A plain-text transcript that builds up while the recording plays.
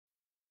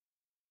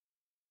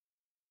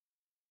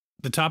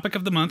The topic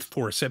of the month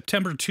for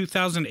September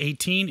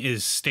 2018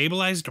 is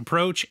stabilized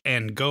approach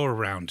and go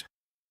around.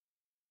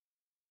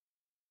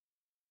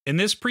 In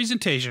this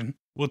presentation,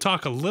 we'll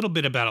talk a little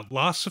bit about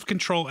loss of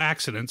control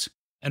accidents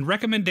and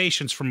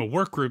recommendations from a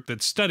work group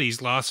that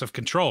studies loss of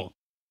control.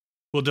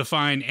 We'll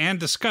define and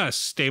discuss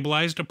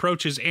stabilized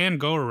approaches and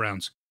go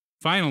arounds.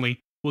 Finally,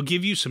 we'll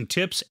give you some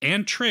tips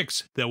and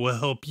tricks that will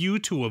help you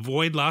to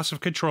avoid loss of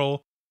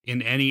control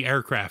in any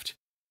aircraft.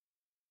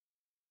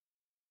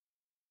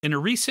 In a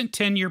recent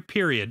 10-year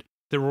period,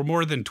 there were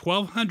more than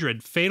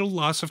 1,200 fatal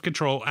loss of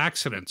control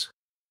accidents.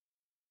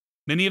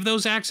 Many of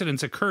those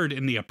accidents occurred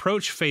in the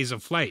approach phase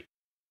of flight.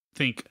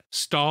 Think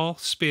stall,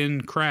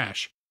 spin,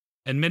 crash.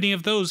 And many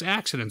of those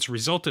accidents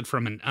resulted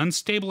from an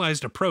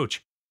unstabilized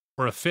approach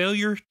or a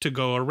failure to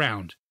go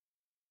around.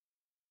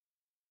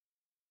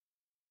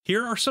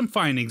 Here are some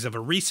findings of a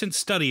recent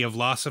study of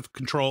loss of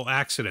control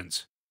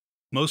accidents.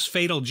 Most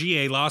fatal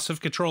GA loss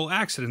of control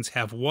accidents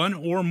have one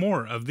or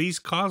more of these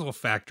causal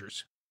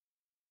factors.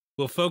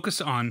 We'll focus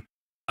on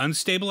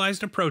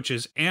unstabilized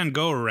approaches and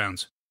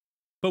go-arounds,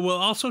 but we'll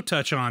also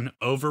touch on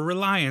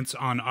over-reliance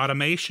on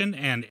automation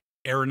and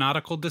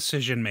aeronautical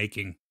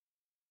decision-making.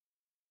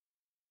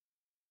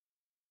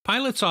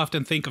 Pilots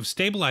often think of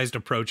stabilized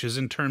approaches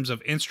in terms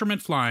of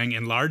instrument flying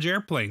in large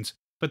airplanes,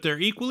 but they're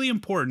equally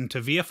important to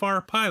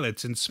VFR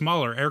pilots in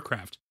smaller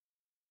aircraft.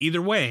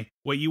 Either way,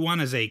 what you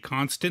want is a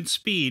constant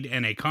speed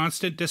and a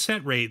constant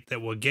descent rate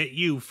that will get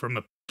you from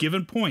a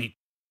given point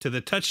to the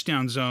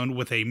touchdown zone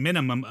with a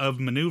minimum of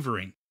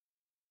maneuvering.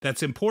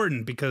 That's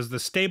important because the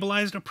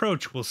stabilized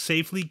approach will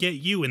safely get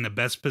you in the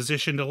best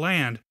position to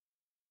land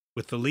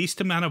with the least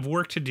amount of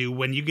work to do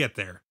when you get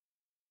there.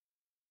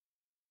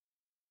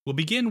 We'll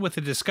begin with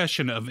a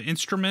discussion of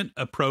instrument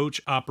approach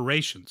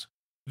operations.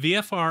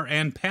 VFR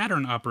and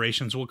pattern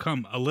operations will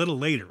come a little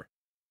later.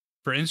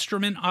 For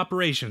instrument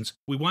operations,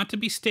 we want to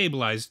be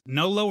stabilized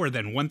no lower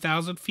than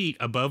 1,000 feet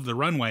above the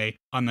runway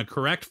on the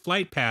correct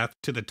flight path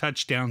to the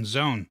touchdown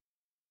zone.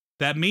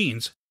 That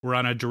means we're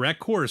on a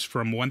direct course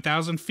from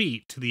 1,000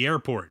 feet to the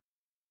airport.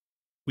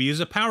 We use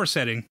a power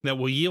setting that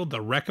will yield the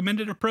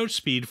recommended approach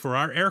speed for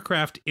our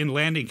aircraft in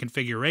landing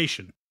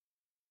configuration.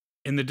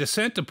 In the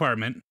descent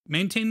department,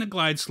 maintain the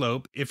glide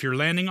slope if you're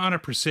landing on a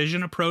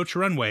precision approach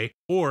runway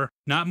or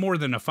not more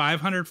than a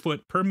 500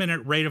 foot per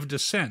minute rate of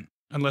descent,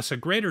 unless a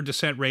greater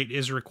descent rate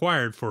is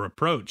required for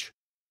approach.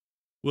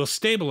 We'll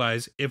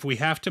stabilize if we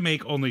have to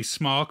make only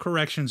small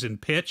corrections in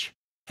pitch,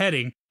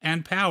 heading,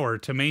 and power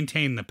to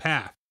maintain the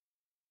path.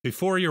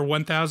 Before you're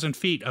 1,000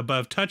 feet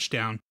above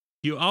touchdown,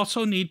 you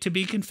also need to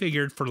be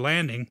configured for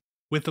landing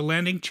with the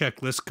landing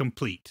checklist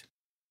complete.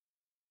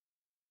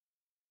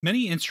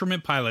 Many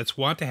instrument pilots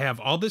want to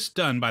have all this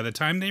done by the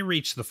time they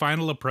reach the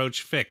final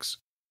approach fix.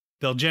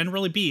 They'll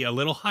generally be a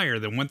little higher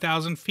than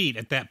 1,000 feet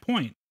at that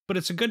point, but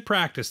it's a good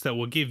practice that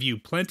will give you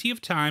plenty of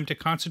time to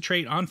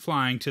concentrate on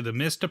flying to the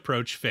missed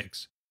approach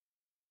fix.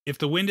 If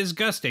the wind is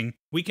gusting,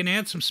 we can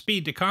add some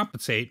speed to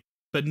compensate,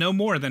 but no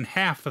more than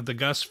half of the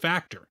gust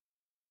factor.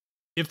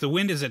 If the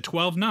wind is at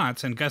 12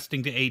 knots and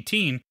gusting to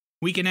 18,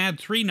 we can add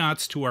 3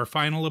 knots to our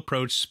final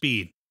approach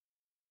speed.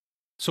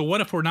 So what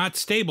if we're not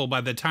stable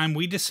by the time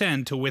we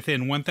descend to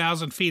within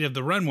 1,000 feet of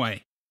the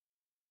runway?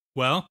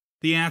 Well,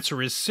 the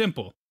answer is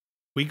simple.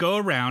 We go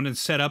around and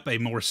set up a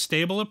more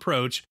stable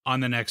approach on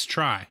the next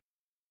try.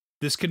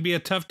 This can be a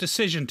tough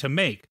decision to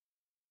make,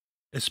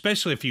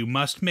 especially if you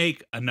must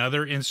make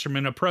another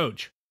instrument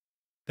approach.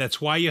 That's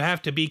why you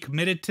have to be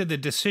committed to the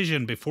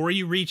decision before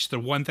you reach the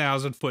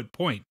 1,000 foot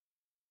point.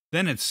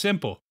 Then it's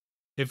simple.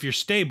 If you're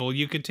stable,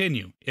 you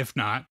continue. If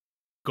not,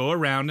 go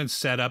around and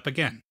set up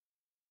again.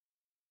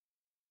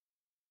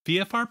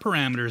 VFR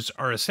parameters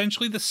are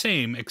essentially the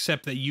same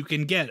except that you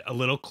can get a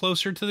little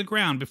closer to the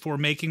ground before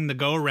making the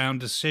go-around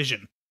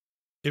decision.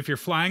 If you're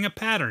flying a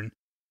pattern,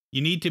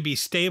 you need to be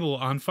stable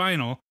on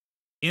final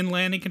in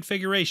landing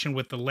configuration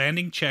with the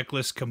landing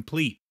checklist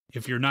complete.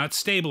 If you're not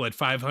stable at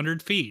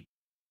 500 feet,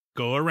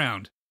 go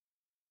around.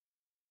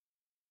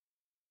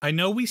 I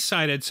know we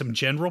cited some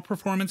general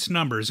performance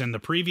numbers in the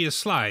previous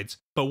slides,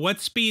 but what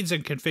speeds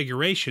and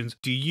configurations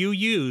do you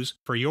use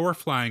for your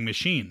flying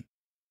machine?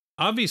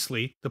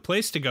 Obviously, the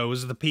place to go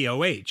is the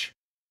POH.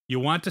 You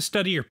want to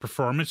study your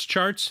performance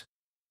charts,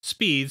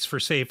 speeds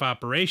for safe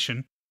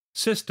operation,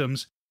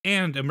 systems,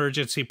 and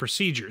emergency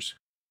procedures.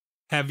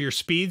 Have your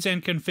speeds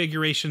and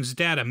configurations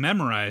data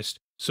memorized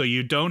so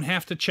you don't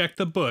have to check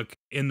the book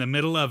in the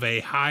middle of a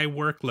high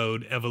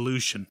workload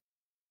evolution.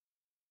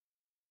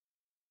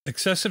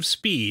 Excessive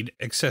speed,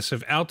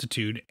 excessive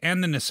altitude,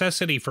 and the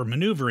necessity for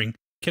maneuvering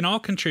can all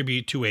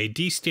contribute to a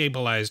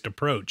destabilized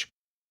approach.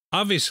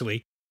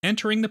 Obviously,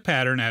 entering the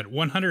pattern at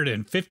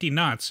 150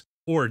 knots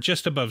or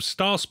just above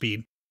stall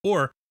speed,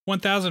 or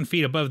 1,000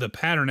 feet above the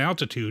pattern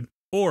altitude,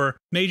 or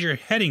major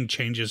heading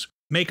changes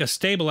make a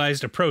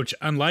stabilized approach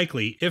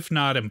unlikely, if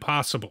not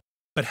impossible.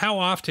 But how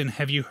often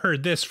have you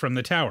heard this from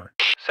the tower?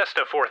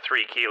 Cessna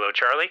 43 Kilo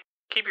Charlie,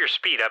 keep your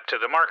speed up to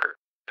the marker.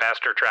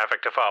 Faster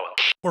traffic to follow.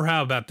 Or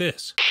how about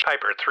this?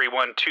 Piper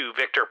 312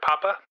 Victor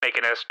Papa, make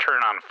an S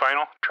turn on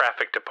final,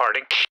 traffic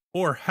departing.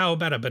 Or how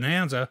about a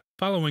Bonanza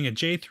following a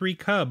J3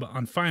 Cub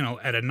on final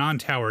at a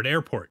non-towered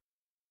airport?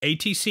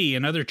 ATC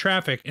and other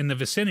traffic in the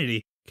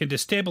vicinity can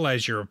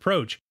destabilize your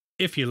approach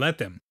if you let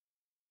them.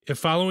 If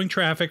following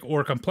traffic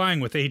or complying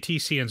with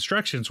ATC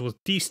instructions will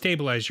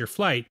destabilize your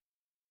flight,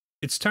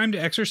 it's time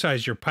to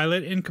exercise your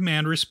pilot in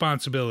command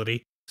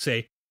responsibility,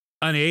 say,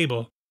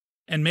 unable,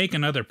 and make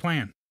another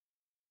plan.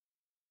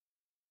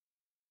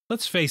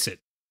 Let's face it,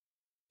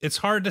 it's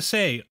hard to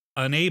say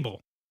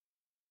unable.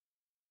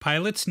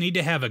 Pilots need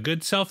to have a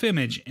good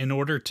self-image in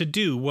order to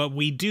do what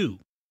we do.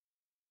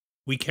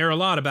 We care a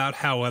lot about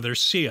how others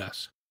see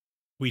us.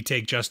 We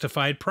take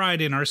justified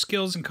pride in our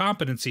skills and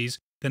competencies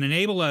that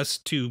enable us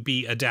to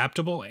be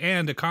adaptable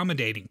and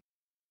accommodating,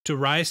 to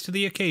rise to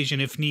the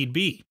occasion if need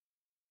be.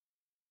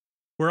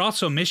 We're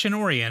also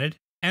mission-oriented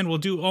and will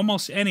do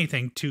almost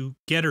anything to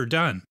get her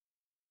done.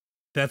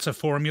 That's a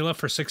formula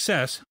for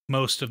success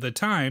most of the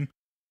time,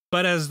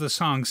 but as the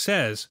song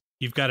says,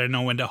 you've got to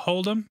know when to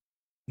hold 'em,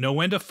 know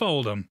when to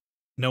fold 'em,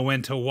 know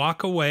when to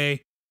walk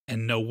away,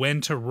 and know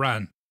when to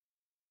run.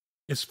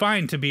 It's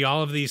fine to be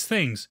all of these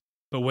things,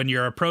 but when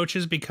your approach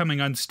is becoming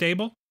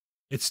unstable,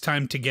 it's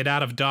time to get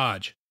out of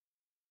Dodge.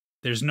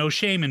 There's no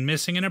shame in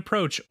missing an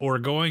approach or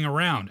going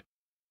around.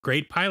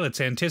 Great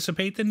pilots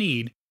anticipate the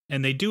need,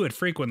 and they do it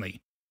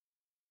frequently.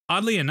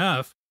 Oddly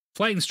enough,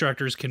 flight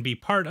instructors can be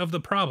part of the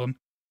problem,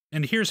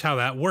 and here's how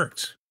that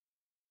works.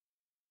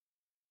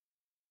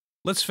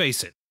 Let's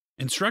face it,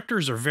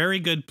 instructors are very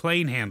good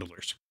plane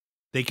handlers.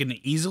 They can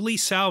easily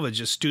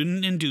salvage a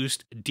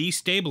student-induced,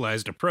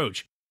 destabilized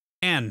approach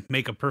and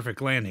make a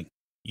perfect landing,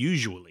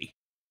 usually.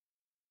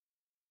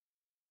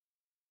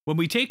 When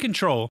we take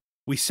control,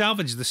 we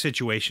salvage the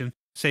situation,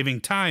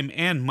 saving time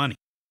and money.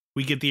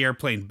 We get the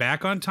airplane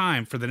back on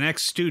time for the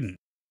next student.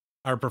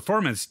 Our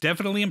performance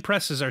definitely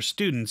impresses our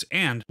students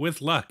and,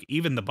 with luck,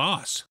 even the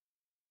boss.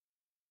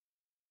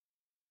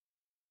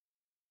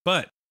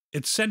 But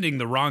it's sending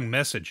the wrong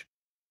message.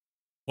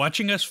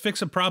 Watching us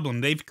fix a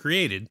problem they've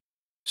created,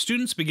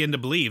 students begin to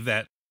believe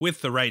that,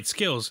 with the right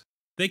skills,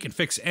 they can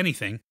fix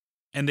anything,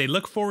 and they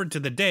look forward to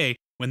the day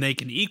when they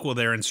can equal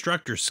their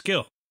instructor's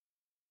skill.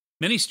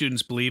 Many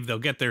students believe they'll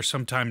get there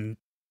sometime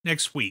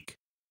next week.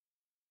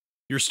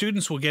 Your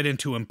students will get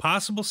into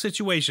impossible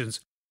situations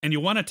and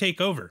you'll want to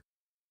take over,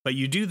 but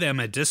you do them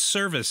a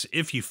disservice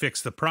if you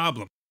fix the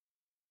problem.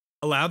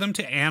 Allow them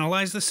to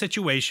analyze the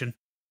situation,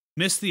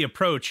 miss the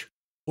approach,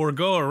 or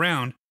go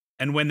around,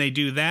 and when they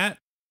do that,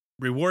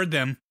 reward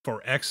them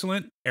for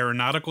excellent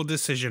aeronautical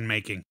decision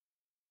making.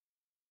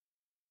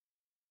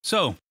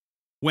 So,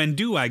 when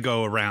do I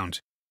go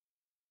around?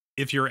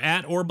 If you're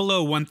at or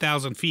below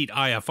 1,000 feet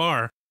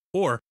IFR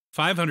or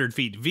 500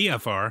 feet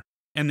VFR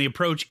and the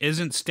approach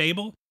isn't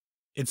stable,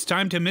 it's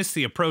time to miss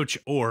the approach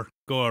or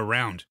go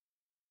around.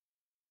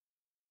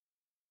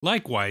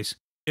 Likewise,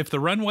 if the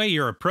runway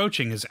you're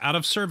approaching is out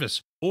of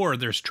service or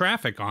there's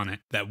traffic on it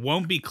that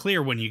won't be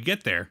clear when you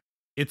get there,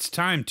 it's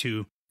time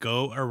to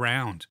go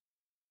around.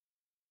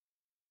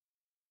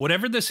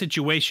 Whatever the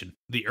situation,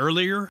 the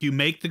earlier you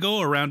make the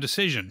go around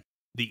decision,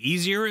 the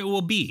easier it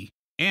will be,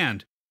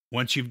 and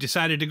once you've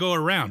decided to go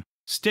around,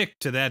 stick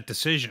to that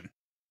decision.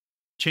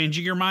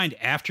 Changing your mind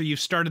after you've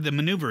started the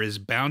maneuver is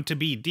bound to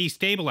be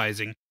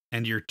destabilizing,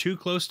 and you're too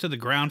close to the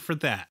ground for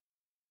that.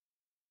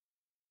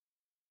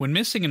 When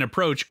missing an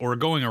approach or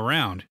going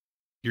around,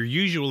 you're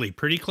usually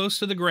pretty close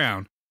to the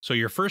ground, so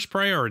your first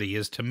priority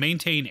is to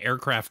maintain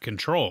aircraft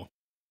control.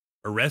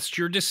 Arrest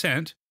your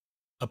descent,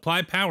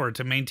 apply power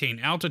to maintain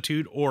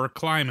altitude or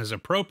climb as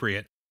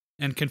appropriate,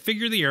 and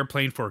configure the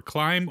airplane for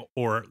climb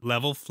or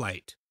level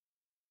flight.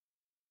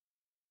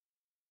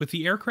 With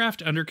the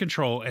aircraft under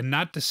control and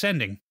not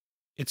descending,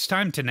 it's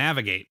time to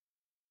navigate.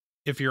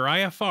 If you're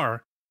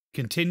IFR,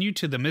 continue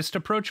to the missed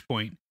approach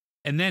point,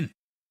 and then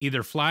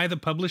either fly the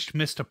published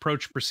missed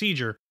approach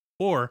procedure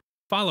or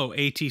follow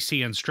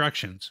ATC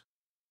instructions.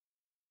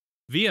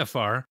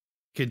 VFR,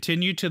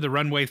 continue to the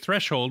runway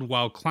threshold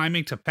while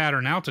climbing to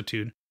pattern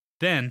altitude,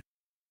 then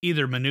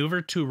either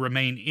maneuver to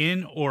remain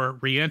in or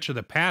re-enter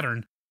the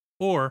pattern,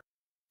 or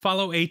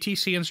follow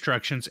ATC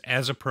instructions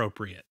as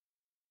appropriate.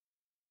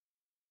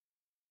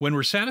 When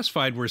we're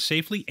satisfied we're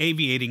safely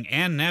aviating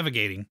and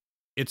navigating,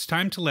 it's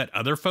time to let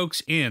other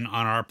folks in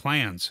on our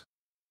plans.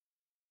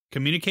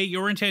 Communicate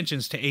your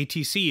intentions to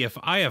ATC if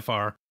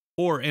IFR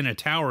or in a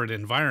towered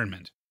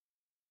environment.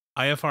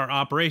 IFR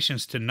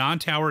operations to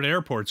non-towered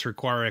airports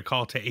require a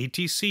call to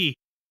ATC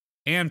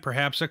and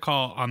perhaps a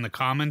call on the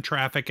Common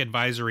Traffic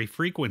Advisory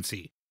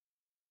frequency.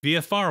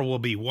 VFR will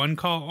be one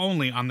call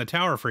only on the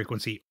tower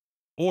frequency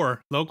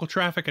or Local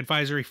Traffic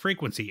Advisory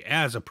frequency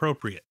as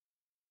appropriate.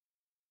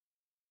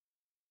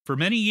 For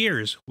many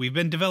years, we've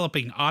been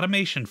developing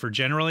automation for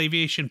general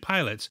aviation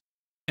pilots,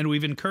 and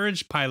we've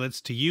encouraged pilots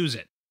to use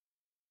it.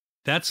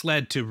 That's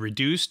led to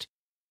reduced,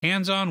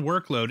 hands-on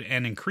workload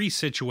and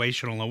increased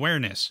situational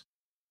awareness.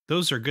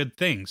 Those are good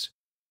things.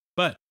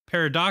 But,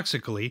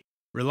 paradoxically,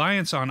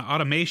 reliance on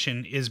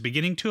automation is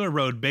beginning to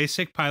erode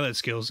basic pilot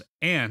skills,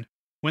 and,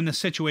 when the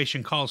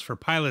situation calls for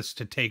pilots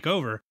to take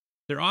over,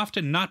 they're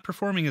often not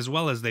performing as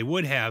well as they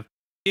would have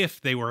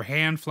if they were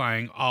hand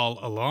flying all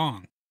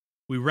along.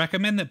 We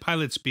recommend that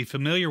pilots be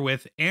familiar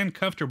with and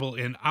comfortable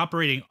in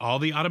operating all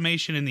the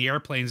automation in the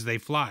airplanes they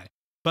fly,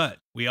 but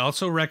we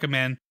also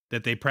recommend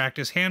that they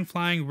practice hand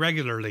flying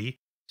regularly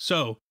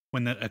so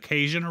when the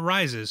occasion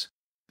arises,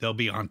 they'll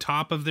be on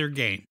top of their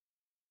game.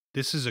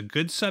 This is a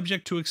good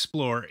subject to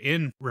explore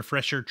in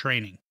refresher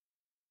training.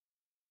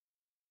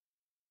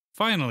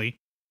 Finally,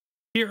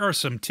 here are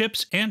some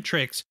tips and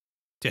tricks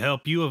to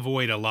help you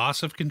avoid a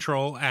loss of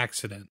control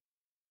accident.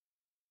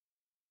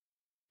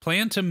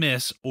 Plan to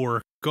miss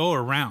or go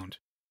around.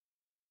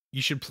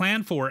 You should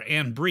plan for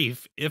and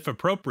brief, if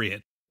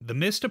appropriate, the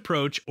missed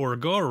approach or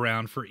go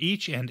around for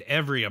each and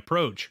every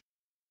approach.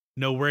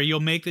 Know where you'll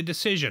make the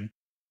decision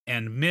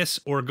and miss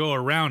or go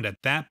around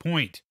at that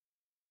point.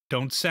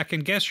 Don't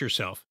second guess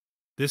yourself.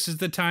 This is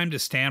the time to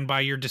stand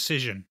by your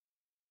decision.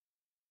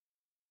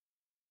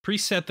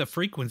 Preset the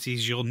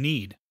frequencies you'll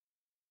need.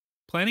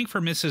 Planning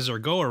for misses or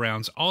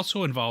go-arounds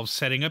also involves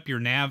setting up your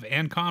nav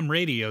and comm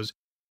radios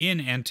in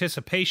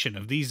anticipation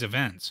of these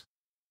events.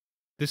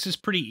 This is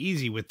pretty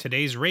easy with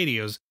today's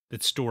radios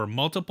that store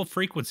multiple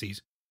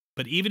frequencies,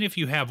 but even if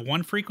you have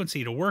one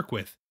frequency to work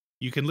with,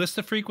 you can list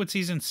the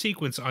frequencies in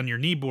sequence on your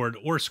kneeboard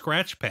or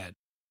scratch pad.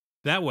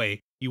 That way,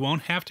 you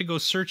won't have to go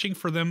searching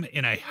for them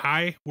in a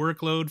high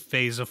workload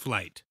phase of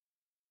flight.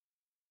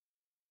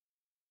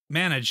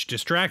 Manage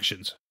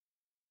distractions.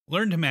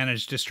 Learn to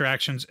manage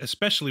distractions,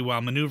 especially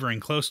while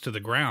maneuvering close to the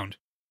ground.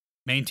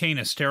 Maintain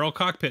a sterile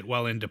cockpit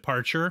while in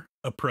departure,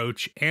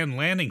 approach, and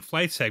landing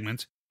flight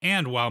segments,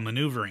 and while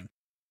maneuvering.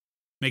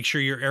 Make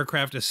sure your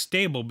aircraft is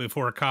stable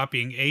before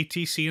copying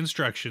ATC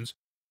instructions,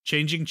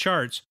 changing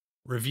charts,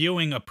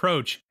 reviewing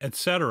approach,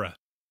 etc.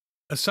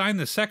 Assign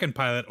the second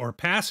pilot or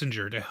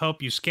passenger to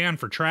help you scan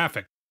for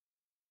traffic.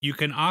 You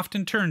can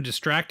often turn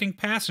distracting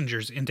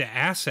passengers into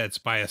assets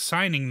by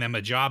assigning them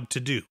a job to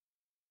do.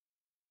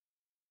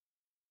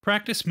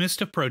 Practice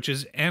missed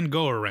approaches and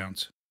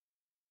go-arounds.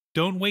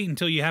 Don't wait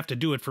until you have to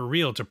do it for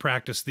real to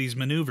practice these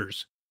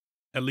maneuvers.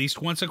 At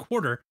least once a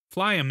quarter,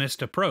 fly a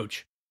missed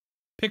approach.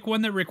 Pick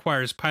one that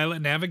requires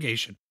pilot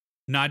navigation,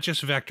 not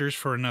just vectors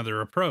for another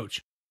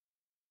approach.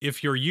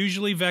 If you're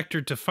usually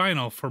vectored to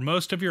final for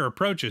most of your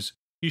approaches,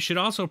 you should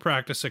also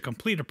practice a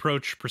complete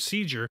approach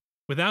procedure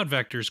without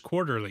vectors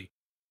quarterly.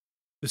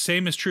 The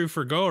same is true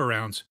for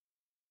go-arounds.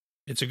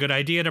 It's a good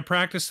idea to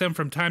practice them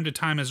from time to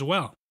time as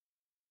well.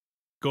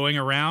 Going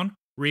around,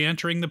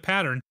 re-entering the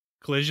pattern,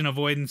 collision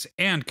avoidance,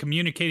 and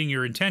communicating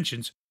your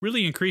intentions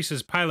really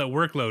increases pilot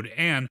workload,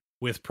 and,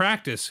 with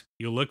practice,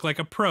 you'll look like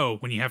a pro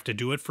when you have to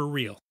do it for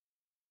real.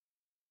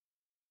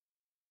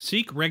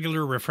 Seek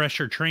regular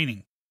refresher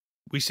training.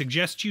 We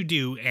suggest you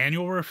do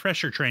annual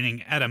refresher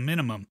training at a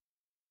minimum,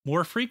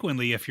 more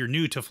frequently if you're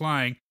new to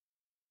flying,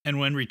 and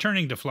when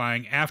returning to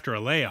flying after a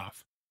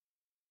layoff.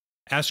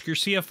 Ask your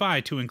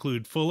CFI to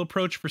include full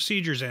approach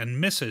procedures and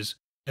misses,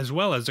 as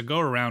well as a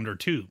go-around or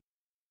two.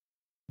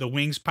 The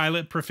Wings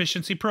Pilot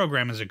Proficiency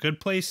Program is a good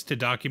place to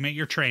document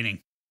your training.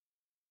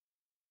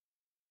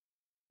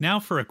 Now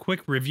for a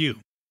quick review.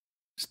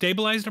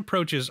 Stabilized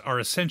approaches are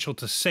essential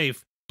to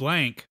safe,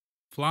 blank,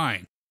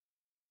 flying.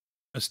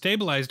 A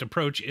stabilized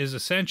approach is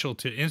essential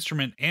to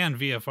instrument and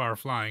VFR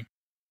flying,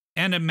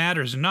 and it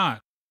matters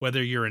not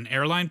whether you're an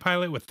airline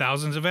pilot with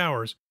thousands of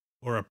hours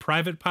or a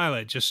private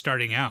pilot just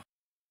starting out.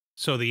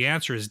 So the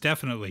answer is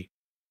definitely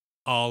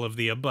all of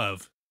the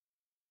above.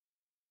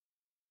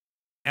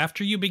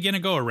 After you begin a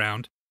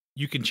go-around,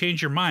 you can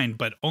change your mind,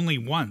 but only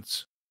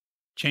once.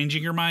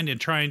 Changing your mind and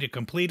trying to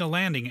complete a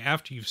landing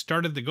after you've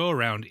started the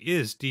go-around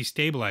is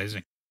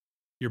destabilizing.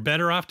 You're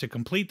better off to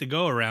complete the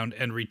go-around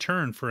and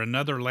return for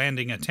another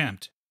landing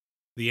attempt.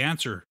 The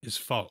answer is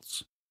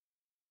false.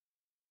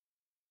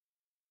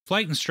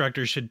 Flight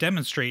instructors should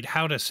demonstrate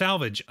how to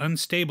salvage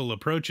unstable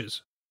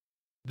approaches.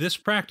 This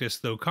practice,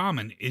 though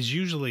common, is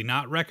usually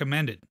not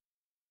recommended.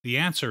 The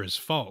answer is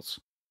false.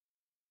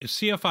 If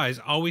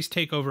CFIs always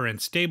take over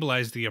and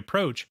stabilize the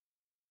approach,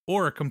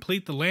 or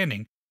complete the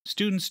landing,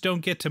 students don't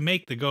get to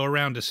make the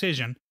go-around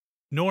decision,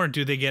 nor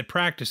do they get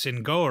practice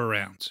in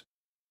go-arounds.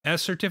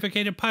 As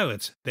certificated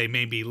pilots, they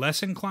may be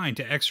less inclined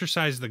to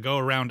exercise the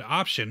go-around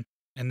option,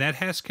 and that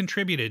has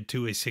contributed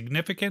to a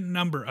significant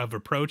number of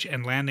approach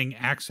and landing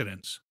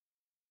accidents.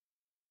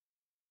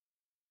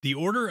 The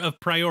order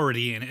of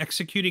priority in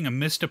executing a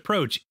missed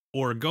approach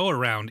or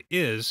go-around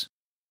is: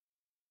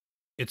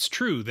 it's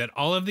true that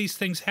all of these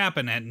things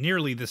happen at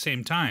nearly the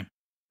same time,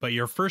 but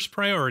your first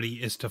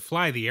priority is to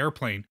fly the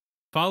airplane,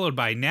 followed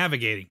by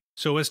navigating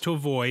so as to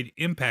avoid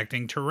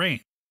impacting terrain.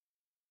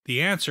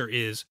 The answer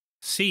is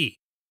C.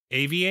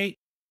 Aviate,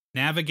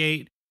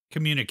 navigate,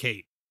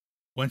 communicate.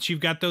 Once you've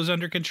got those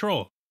under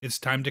control, it's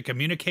time to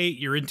communicate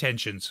your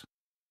intentions.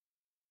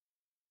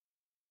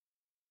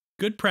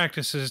 Good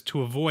practices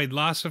to avoid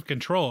loss of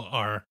control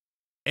are: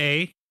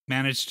 A.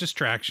 Manage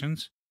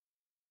distractions.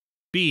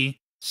 B.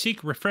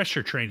 Seek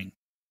refresher training.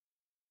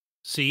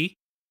 C.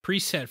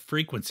 Preset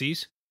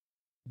frequencies.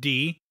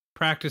 D.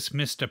 Practice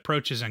missed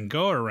approaches and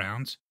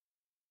go-arounds.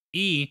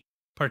 E.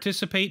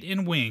 Participate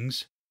in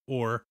wings.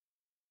 Or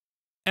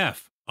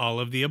F. all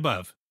of the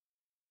above.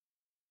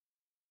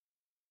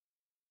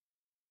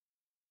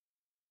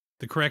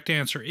 The correct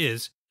answer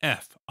is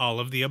F, all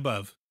of the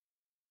above.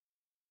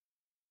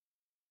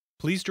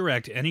 Please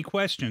direct any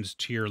questions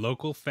to your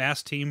local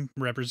FAST team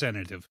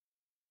representative.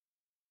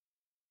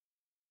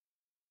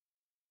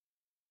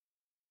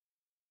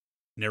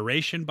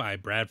 Narration by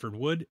Bradford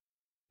Wood,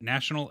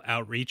 National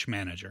Outreach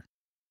Manager.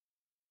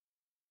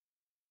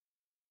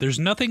 There's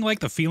nothing like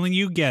the feeling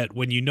you get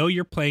when you know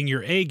you're playing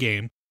your A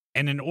game,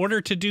 and in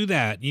order to do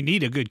that, you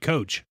need a good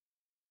coach.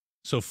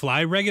 So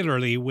fly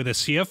regularly with a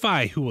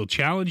CFI who will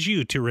challenge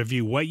you to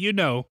review what you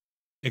know,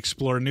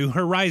 explore new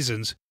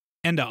horizons,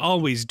 and to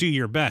always do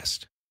your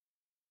best.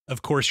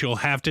 Of course, you'll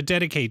have to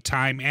dedicate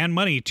time and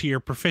money to your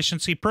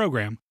proficiency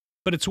program,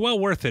 but it's well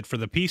worth it for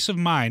the peace of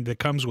mind that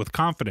comes with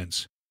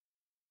confidence.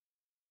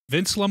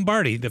 Vince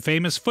Lombardi, the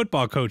famous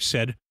football coach,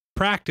 said,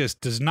 "Practice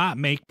does not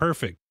make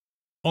perfect.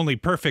 Only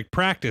perfect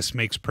practice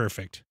makes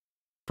perfect."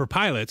 For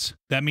pilots,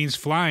 that means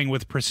flying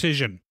with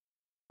precision,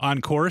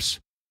 on course,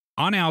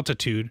 on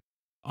altitude,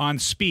 on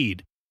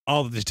speed,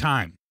 all the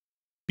time.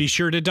 Be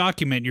sure to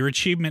document your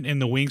achievement in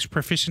the Wings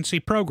Proficiency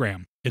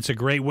Program. It's a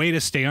great way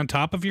to stay on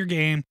top of your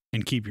game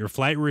and keep your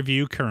flight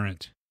review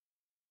current.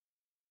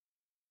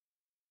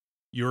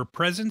 Your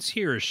presence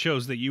here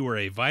shows that you are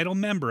a vital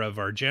member of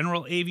our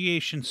general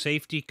aviation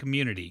safety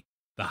community.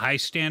 The high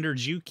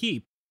standards you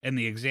keep and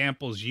the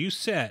examples you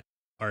set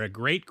are a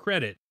great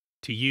credit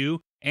to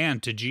you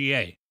and to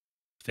GA.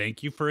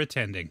 Thank you for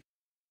attending.